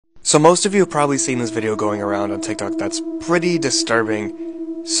So most of you have probably seen this video going around on TikTok that's pretty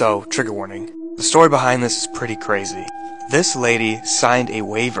disturbing, so trigger warning. The story behind this is pretty crazy. This lady signed a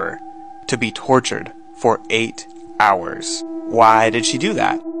waiver to be tortured for 8 hours. Why did she do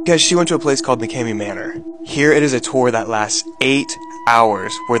that? Because she went to a place called McCamey Manor. Here it is a tour that lasts 8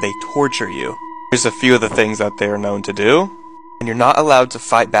 hours where they torture you. Here's a few of the things that they are known to do, and you're not allowed to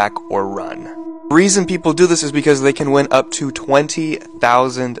fight back or run. The reason people do this is because they can win up to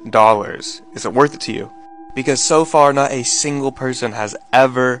 $20,000. Is it worth it to you? Because so far not a single person has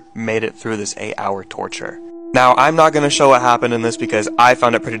ever made it through this 8-hour torture. Now, I'm not going to show what happened in this because I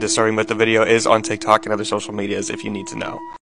found it pretty disturbing, but the video is on TikTok and other social medias if you need to know.